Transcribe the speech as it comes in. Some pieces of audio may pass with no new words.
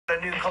A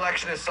new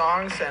collection of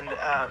songs, and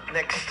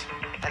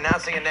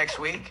announcing it next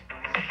week.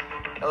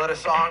 A lot of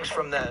songs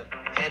from the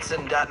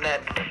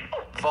Hanson.net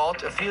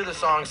vault. A few of the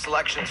songs,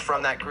 selections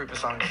from that group of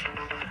songs.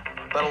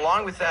 But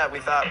along with that, we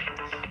thought,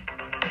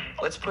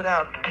 let's put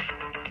out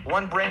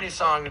one brand new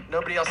song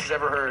nobody else has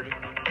ever heard.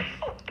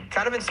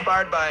 Kind of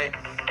inspired by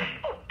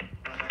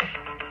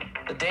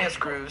the dance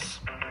grooves,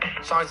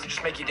 songs that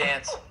just make you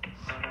dance.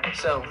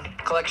 So,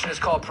 the collection is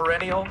called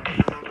Perennial.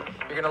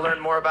 You're gonna learn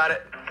more about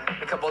it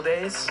in a couple of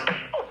days.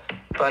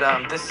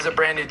 But this is a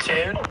brand new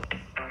tune,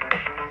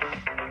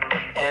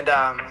 and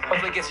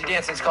hopefully it gets you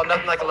dancing. It's called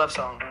Nothing Like a Love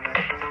Song.